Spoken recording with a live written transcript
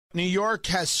New York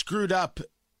has screwed up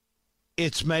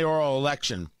its mayoral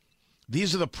election.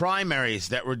 These are the primaries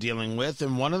that we're dealing with,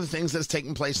 and one of the things that's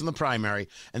taking place in the primary,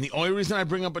 and the only reason I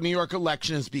bring up a New York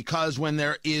election is because when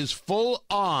there is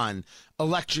full-on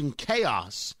election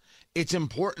chaos, it's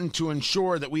important to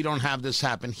ensure that we don't have this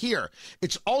happen here.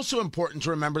 It's also important to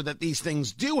remember that these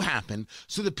things do happen,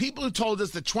 so the people who told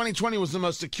us that 2020 was the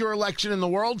most secure election in the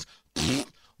world,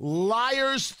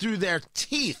 liars through their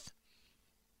teeth.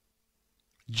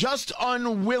 Just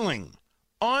unwilling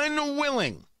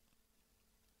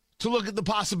to look at the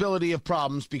possibility of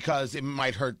problems because it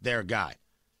might hurt their guy.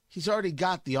 He's already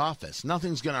got the office.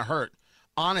 Nothing's going to hurt.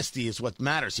 Honesty is what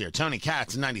matters here. Tony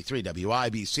Katz, 93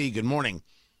 WIBC. Good morning.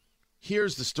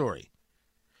 Here's the story.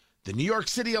 The New York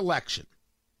City election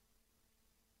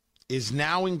is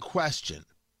now in question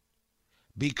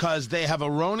because they have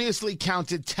erroneously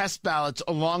counted test ballots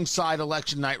alongside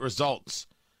election night results,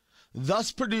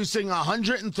 thus producing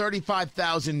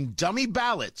 135,000 dummy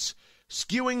ballots,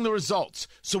 skewing the results.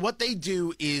 So what they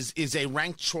do is a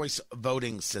ranked choice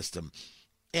voting system.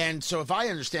 And so if I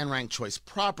understand ranked choice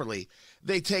properly,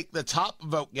 they take the top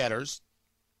vote getters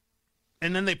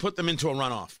and then they put them into a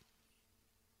runoff.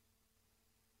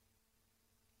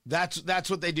 That's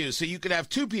what they do. So you could have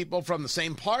two people from the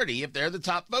same party. If they're the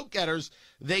top vote getters,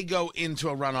 they go into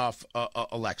a runoff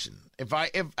election. If I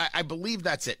believe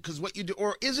that's it, because what you do,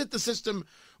 or is it the system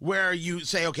where you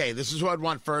say, okay, this is who I'd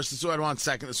want first, this is who I'd want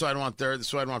second, this is who I'd want third, this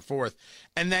is who I'd want fourth,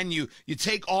 and then you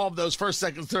take all of those first,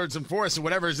 second, thirds, and fourths, and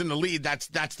whatever is in the lead, that's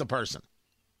the person.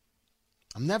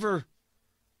 I'm never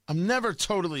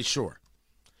totally sure,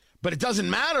 but it doesn't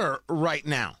matter right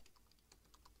now.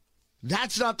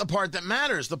 That's not the part that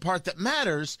matters. The part that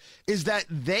matters is that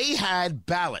they had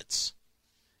ballots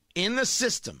in the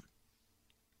system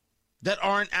that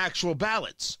aren't actual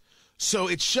ballots. So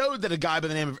it showed that a guy by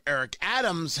the name of Eric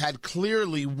Adams had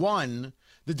clearly won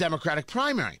the Democratic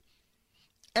primary.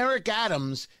 Eric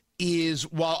Adams is,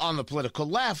 while on the political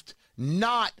left,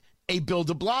 not a Bill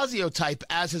de Blasio type,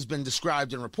 as has been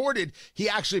described and reported. He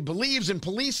actually believes in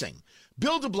policing.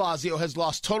 Bill de Blasio has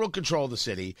lost total control of the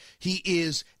city. He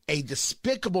is a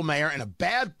despicable mayor and a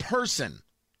bad person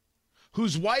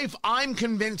whose wife, I'm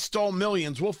convinced, stole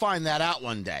millions. We'll find that out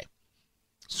one day.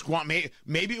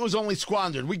 Maybe it was only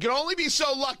squandered. We could only be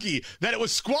so lucky that it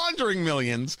was squandering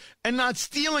millions and not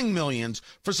stealing millions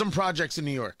for some projects in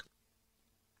New York.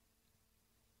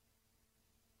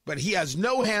 But he has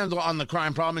no handle on the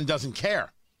crime problem and doesn't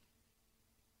care.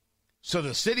 So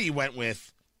the city went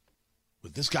with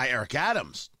this guy, Eric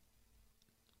Adams.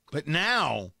 But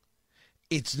now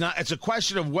it's a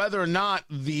question of whether or not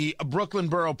the Brooklyn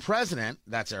Borough president,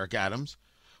 that's Eric Adams,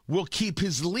 will keep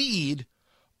his lead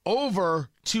over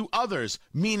to others,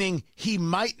 meaning he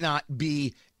might not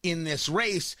be in this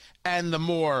race, and the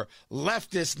more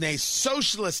leftist, nay,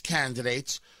 socialist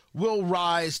candidates will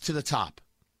rise to the top.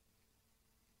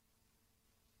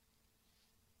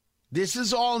 This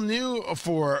is all new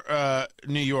for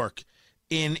New York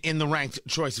in the ranked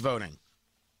choice voting.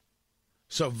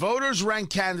 So voters rank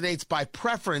candidates by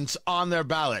preference on their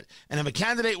ballot. And if a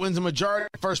candidate wins a majority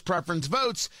of first preference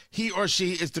votes, he or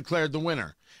she is declared the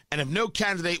winner. And if no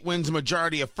candidate wins a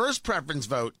majority of first preference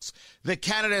votes, the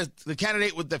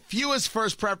candidate with the fewest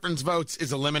first preference votes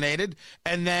is eliminated,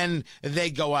 and then they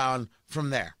go on from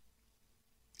there.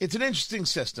 It's an interesting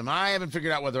system. I haven't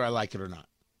figured out whether I like it or not.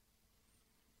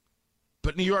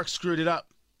 But New York screwed it up.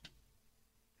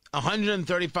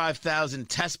 135,000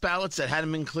 test ballots that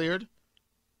hadn't been cleared.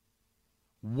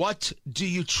 What do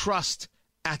you trust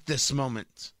at this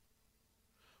moment?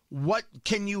 What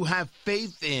can you have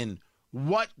faith in?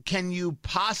 What can you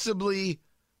possibly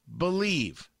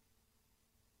believe?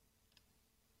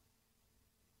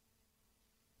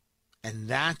 And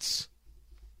that's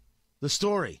the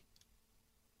story.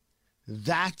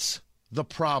 That's the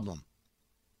problem.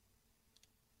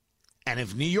 And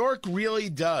if New York really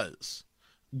does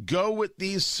go with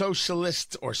these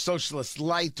socialist or socialist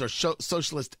light or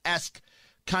socialist-esque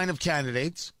kind of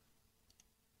candidates,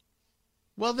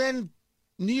 well, then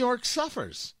New York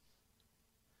suffers.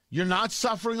 You're not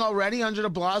suffering already under de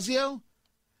Blasio?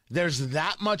 There's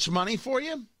that much money for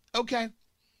you? Okay.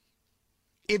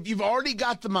 If you've already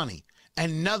got the money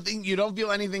and you don't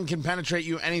feel anything can penetrate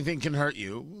you, anything can hurt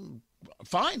you,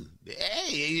 fine.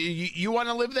 Hey, you want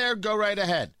to live there? Go right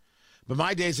ahead. But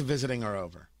my days of visiting are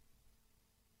over.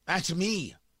 That's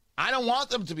me. I don't want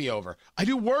them to be over. I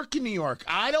do work in New York.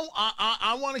 I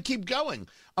want to keep going.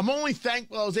 I'm only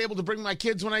thankful I was able to bring my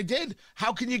kids when I did.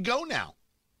 How can you go now?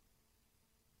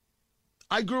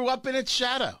 I grew up in its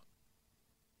shadow.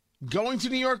 Going to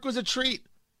New York was a treat.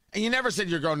 And you never said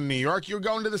you're going to New York. You're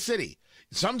going to the city.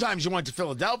 Sometimes you went to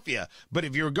Philadelphia, but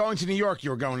if you were going to New York, you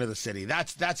were going to the city.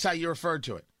 That's how you referred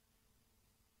to it.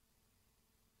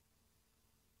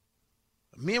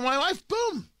 Me and my wife,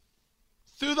 boom,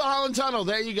 through the Holland Tunnel.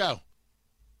 There you go.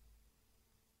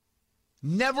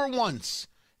 Never once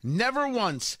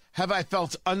have I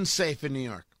felt unsafe in New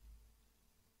York.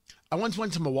 I once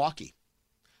went to Milwaukee.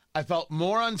 I felt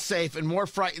more unsafe and more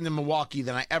frightened in Milwaukee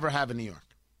than I ever have in New York.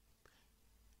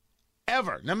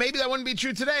 Ever. Now, maybe that wouldn't be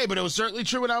true today, but it was certainly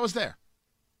true when I was there.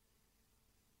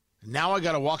 Now I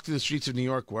got to walk through the streets of New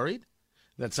York worried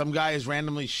that some guy is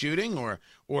randomly shooting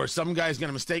or some guy is going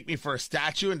to mistake me for a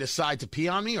statue and decide to pee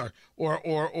on me or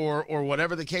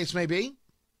whatever the case may be.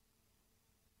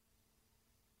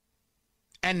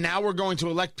 And now we're going to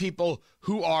elect people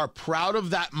who are proud of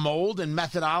that mold and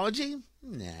methodology?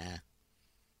 Nah,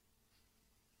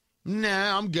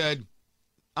 I'm good.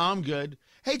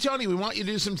 Hey, Tony, we want you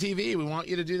to do some TV. We want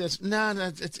you to do this. No,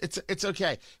 it's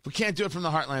okay. If we can't do it from the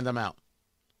heartland, I'm out.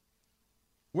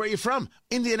 Where are you from?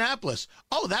 Indianapolis.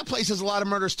 Oh, that place has a lot of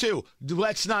murders, too.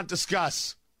 Let's not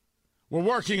discuss. We're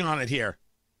working on it here.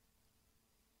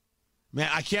 Man,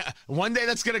 I can't. One day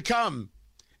that's going to come.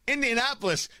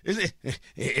 Indianapolis.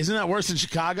 Isn't that worse than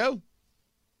Chicago?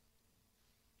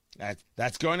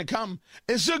 That's going to come.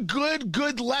 It's a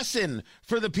good lesson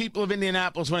for the people of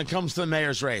Indianapolis when it comes to the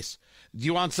mayor's race. Do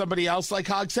you want somebody else like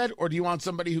Hogshead, or do you want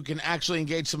somebody who can actually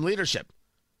engage some leadership?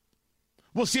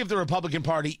 We'll see if the Republican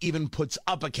Party even puts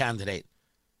up a candidate.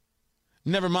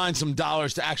 Never mind some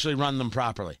dollars to actually run them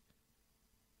properly.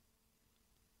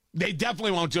 They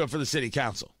definitely won't do it for the city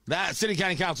council. That city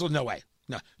county council, no way.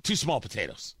 No, too small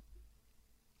potatoes.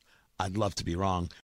 I'd love to be wrong.